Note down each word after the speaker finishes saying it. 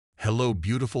Hello,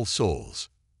 beautiful souls.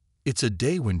 It's a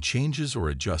day when changes or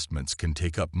adjustments can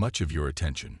take up much of your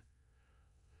attention.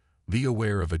 Be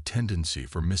aware of a tendency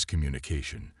for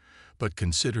miscommunication, but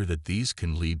consider that these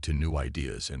can lead to new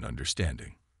ideas and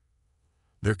understanding.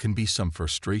 There can be some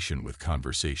frustration with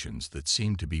conversations that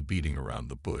seem to be beating around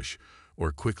the bush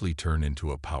or quickly turn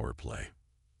into a power play.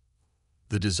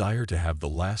 The desire to have the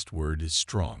last word is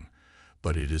strong,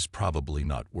 but it is probably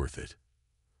not worth it.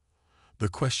 The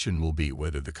question will be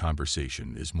whether the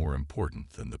conversation is more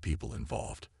important than the people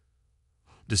involved.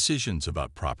 Decisions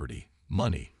about property,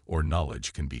 money, or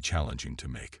knowledge can be challenging to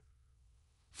make.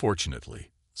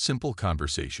 Fortunately, simple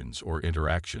conversations or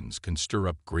interactions can stir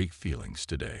up great feelings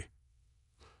today.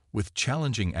 With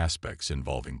challenging aspects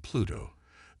involving Pluto,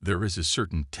 there is a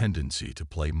certain tendency to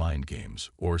play mind games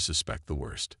or suspect the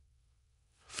worst.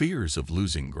 Fears of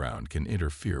losing ground can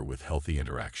interfere with healthy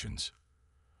interactions.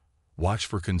 Watch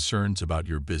for concerns about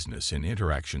your business and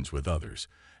interactions with others,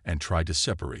 and try to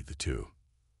separate the two.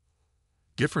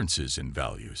 Differences in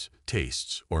values,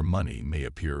 tastes, or money may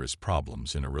appear as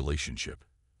problems in a relationship.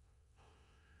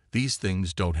 These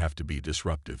things don't have to be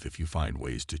disruptive if you find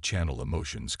ways to channel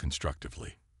emotions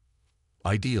constructively.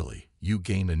 Ideally, you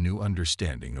gain a new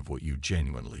understanding of what you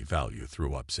genuinely value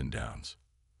through ups and downs.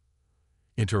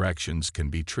 Interactions can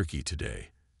be tricky today,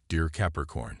 dear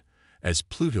Capricorn, as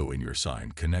Pluto in your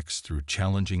sign connects through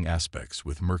challenging aspects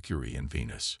with Mercury and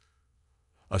Venus.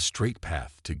 A straight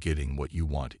path to getting what you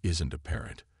want isn't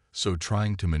apparent, so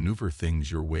trying to maneuver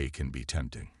things your way can be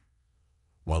tempting.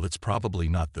 While it's probably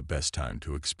not the best time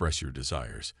to express your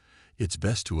desires, it's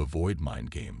best to avoid mind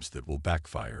games that will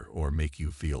backfire or make you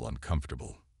feel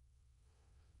uncomfortable.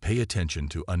 Pay attention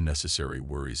to unnecessary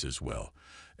worries as well,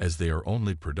 as they are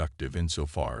only productive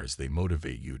insofar as they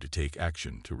motivate you to take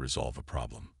action to resolve a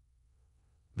problem.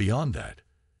 Beyond that,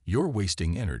 you're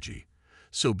wasting energy,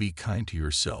 so be kind to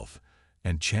yourself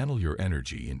and channel your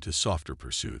energy into softer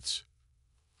pursuits.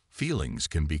 Feelings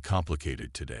can be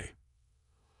complicated today.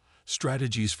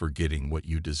 Strategies for getting what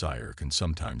you desire can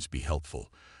sometimes be helpful,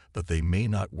 but they may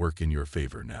not work in your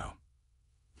favor now.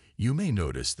 You may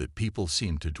notice that people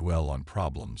seem to dwell on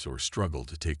problems or struggle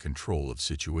to take control of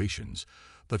situations,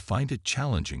 but find it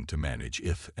challenging to manage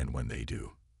if and when they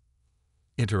do.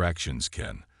 Interactions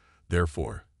can,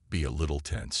 therefore, be a little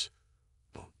tense.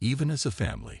 Even as a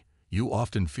family, you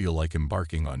often feel like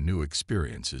embarking on new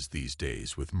experiences these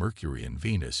days with Mercury and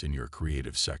Venus in your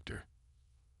creative sector.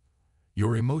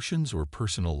 Your emotions or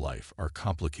personal life are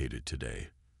complicated today,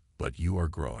 but you are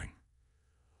growing.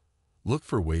 Look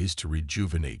for ways to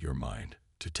rejuvenate your mind,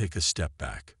 to take a step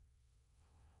back.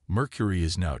 Mercury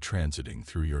is now transiting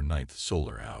through your 9th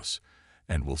solar house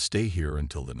and will stay here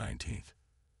until the 19th.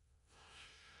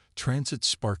 Transits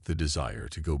spark the desire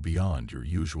to go beyond your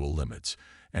usual limits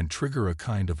and trigger a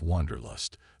kind of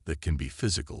wanderlust that can be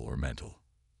physical or mental.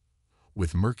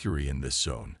 With Mercury in this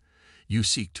zone, you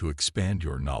seek to expand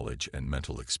your knowledge and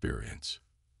mental experience.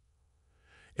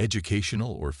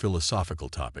 Educational or philosophical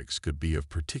topics could be of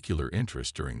particular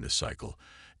interest during this cycle,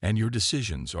 and your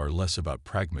decisions are less about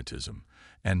pragmatism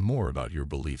and more about your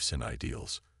beliefs and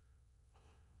ideals.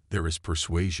 There is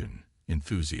persuasion,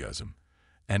 enthusiasm,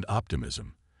 and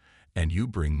optimism, and you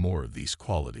bring more of these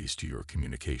qualities to your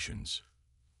communications.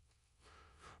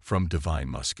 From Divine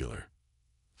Muscular.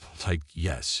 Type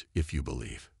yes if you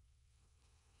believe.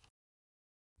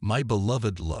 My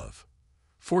beloved love,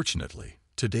 fortunately,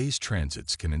 today's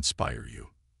transits can inspire you.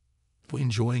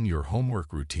 Enjoying your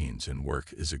homework routines and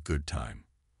work is a good time.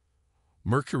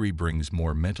 Mercury brings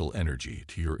more mental energy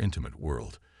to your intimate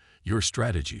world, your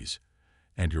strategies,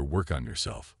 and your work on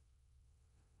yourself.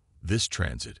 This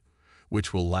transit,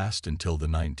 which will last until the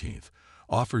 19th,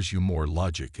 offers you more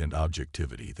logic and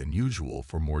objectivity than usual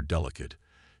for more delicate,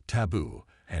 taboo,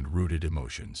 and rooted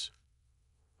emotions.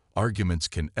 Arguments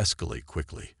can escalate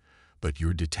quickly, but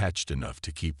you're detached enough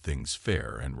to keep things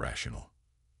fair and rational.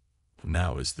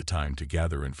 Now is the time to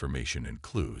gather information and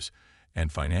clues,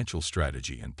 and financial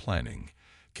strategy and planning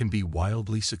can be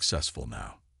wildly successful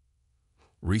now.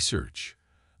 Research,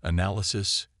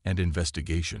 analysis, and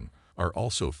investigation are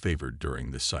also favored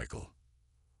during this cycle.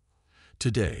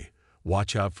 Today,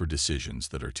 watch out for decisions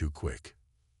that are too quick.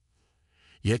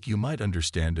 Yet you might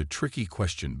understand a tricky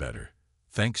question better,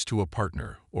 thanks to a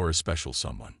partner or a special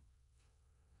someone.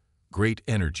 Great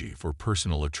energy for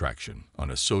personal attraction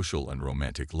on a social and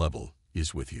romantic level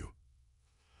is with you.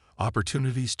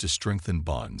 Opportunities to strengthen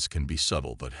bonds can be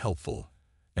subtle but helpful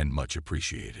and much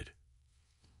appreciated.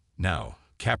 Now,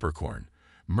 Capricorn,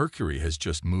 Mercury has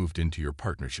just moved into your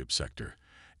partnership sector,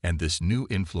 and this new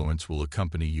influence will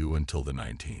accompany you until the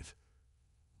 19th.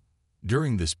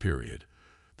 During this period,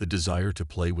 The desire to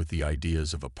play with the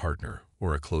ideas of a partner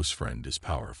or a close friend is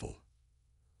powerful.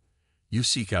 You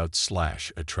seek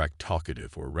out/attract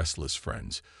talkative or restless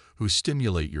friends who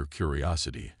stimulate your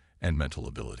curiosity and mental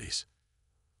abilities.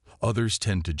 Others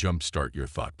tend to jumpstart your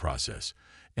thought process,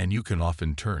 and you can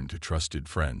often turn to trusted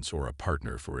friends or a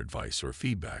partner for advice or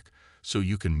feedback so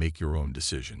you can make your own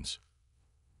decisions.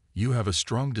 You have a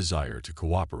strong desire to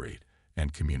cooperate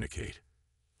and communicate.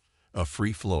 A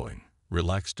free-flowing,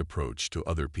 relaxed approach to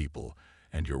other people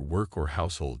and your work or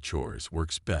household chores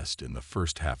works best in the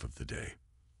first half of the day.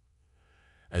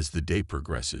 As the day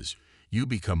progresses, you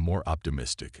become more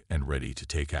optimistic and ready to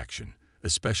take action,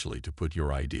 especially to put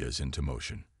your ideas into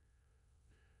motion.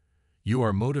 You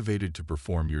are motivated to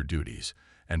perform your duties,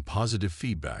 and positive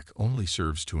feedback only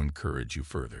serves to encourage you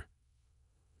further.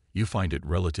 You find it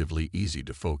relatively easy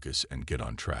to focus and get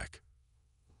on track.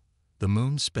 The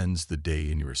moon spends the day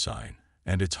in your sign,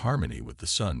 and its harmony with the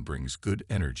sun brings good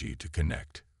energy to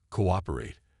connect,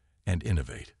 cooperate, and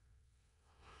innovate.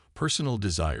 Personal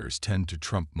desires tend to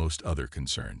trump most other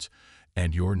concerns,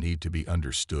 and your need to be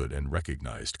understood and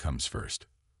recognized comes first.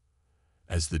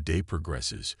 As the day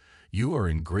progresses, you are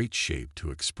in great shape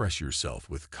to express yourself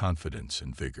with confidence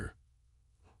and vigor.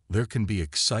 There can be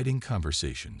exciting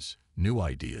conversations, new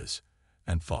ideas,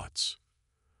 and thoughts.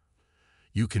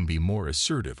 You can be more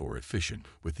assertive or efficient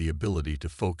with the ability to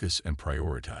focus and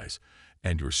prioritize,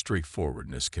 and your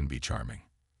straightforwardness can be charming.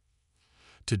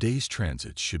 Today's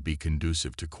transits should be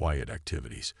conducive to quiet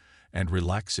activities, and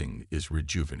relaxing is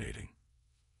rejuvenating.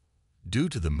 Due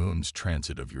to the moon's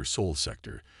transit of your soul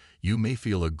sector, you may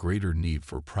feel a greater need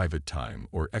for private time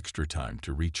or extra time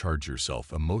to recharge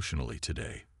yourself emotionally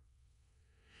today.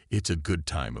 It's a good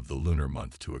time of the lunar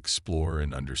month to explore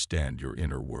and understand your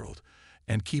inner world,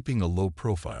 and keeping a low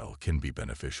profile can be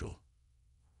beneficial.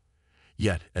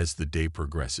 Yet, as the day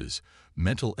progresses,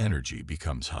 mental energy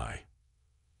becomes high.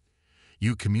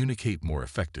 You communicate more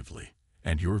effectively,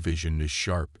 and your vision is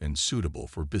sharp and suitable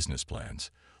for business plans,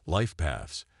 life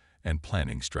paths, and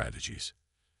planning strategies.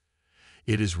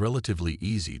 It is relatively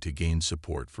easy to gain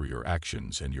support for your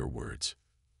actions and your words.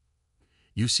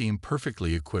 You seem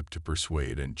perfectly equipped to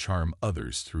persuade and charm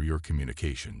others through your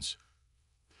communications.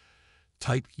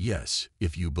 Type yes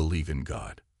if you believe in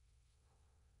God.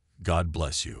 God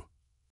bless you.